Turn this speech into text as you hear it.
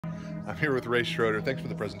I'm here with Ray Schroeder. Thanks for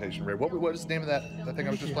the presentation, Ray. What is the name of that thing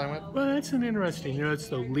I was just playing with? Well, that's an interesting, it's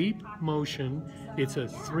the Leap Motion. It's a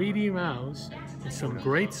 3D mouse. There's some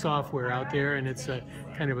great software out there, and it's a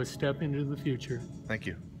kind of a step into the future. Thank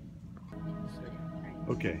you.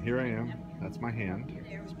 Okay, here I am. That's my hand.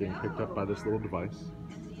 It's being picked up by this little device,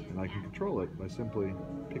 and I can control it by simply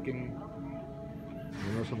picking,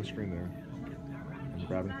 you notice on the screen there, I'm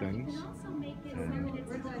grabbing things and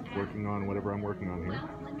working on whatever I'm working on here.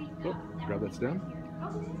 Oh, grab that stem.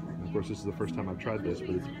 And of course, this is the first time I've tried this,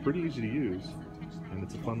 but it's pretty easy to use, and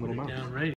it's a fun little mouse. Down right.